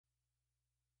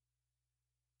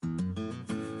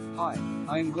Hi,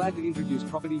 I am glad to introduce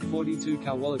property 42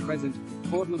 Calwalla Crescent,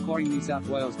 Port Macquarie, New South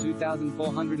Wales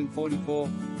 2444,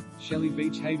 Shelly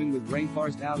Beach haven with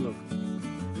rainforest outlook.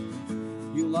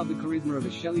 You'll love the charisma of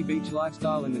a Shelly Beach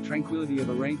lifestyle and the tranquility of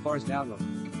a rainforest outlook.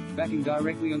 Backing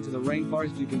directly onto the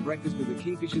rainforest, you can breakfast with the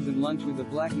kingfishers and lunch with the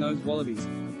black-nosed wallabies.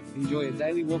 Enjoy a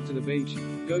daily walk to the beach,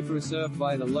 go for a surf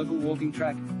via the local walking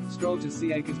track, stroll to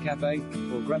Sea Acres Cafe,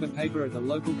 or grab a paper at the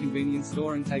local convenience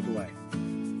store and takeaway.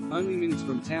 Only minutes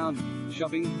from town,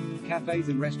 shopping, cafes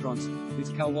and restaurants, this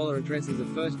Calwalla address is a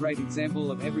first-rate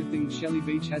example of everything Shelly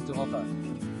Beach has to offer.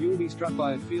 You will be struck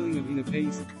by a feeling of inner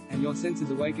peace, and your senses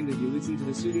awakened as you listen to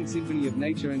the soothing symphony of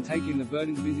nature and take in the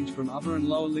verdant visage from upper and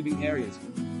lower living areas.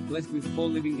 Blessed with 4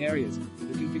 living areas,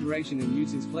 the configuration and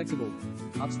use is flexible.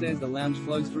 Upstairs the lounge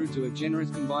flows through to a generous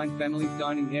combined family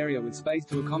dining area with space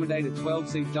to accommodate a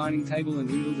 12-seat dining table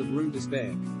and oodles of room to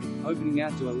spare. Opening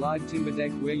out to a large timber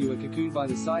deck where you are cocooned by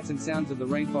the sights and sounds of the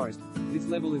rainforest, this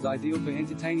level is ideal for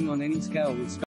entertaining on any scale with